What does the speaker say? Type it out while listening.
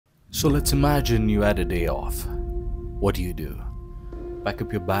So let's imagine you had a day off. What do? Pack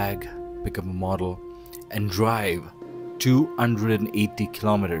up your bag, pick up a model, and drive 280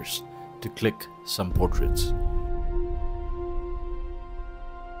 kilometers to click some portraits.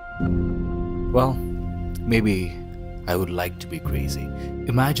 Well, maybe I would like to be crazy.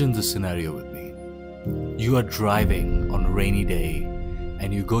 Imagine this scenario with me. You are driving on a rainy day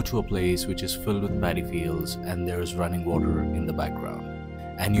and you go to a place which is filled with paddy fields and there is running water in the background.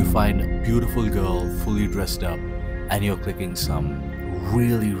 And you find a beautiful girl fully dressed up and you're clicking some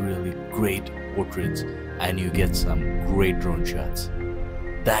really great portraits and you get some great drone shots.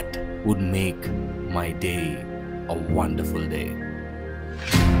 That would make my day a wonderful day.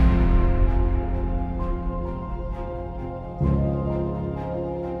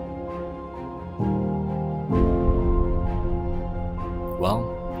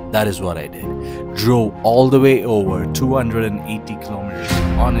 Well, that is what I did. Drove all the way over 280 kilometers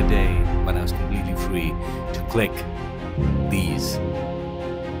on a day when I was completely free to click these.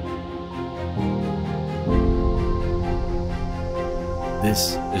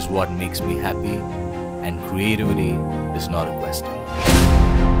 This is what makes me happy, and creativity is not a question.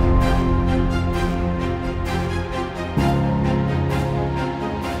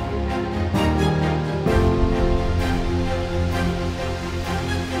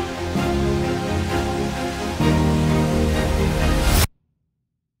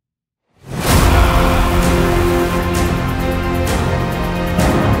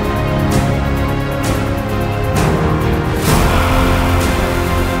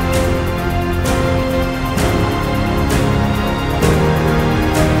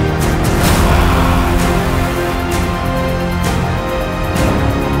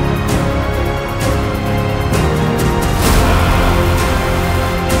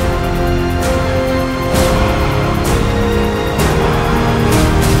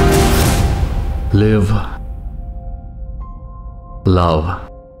 Live, love,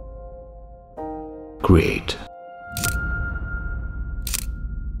 create.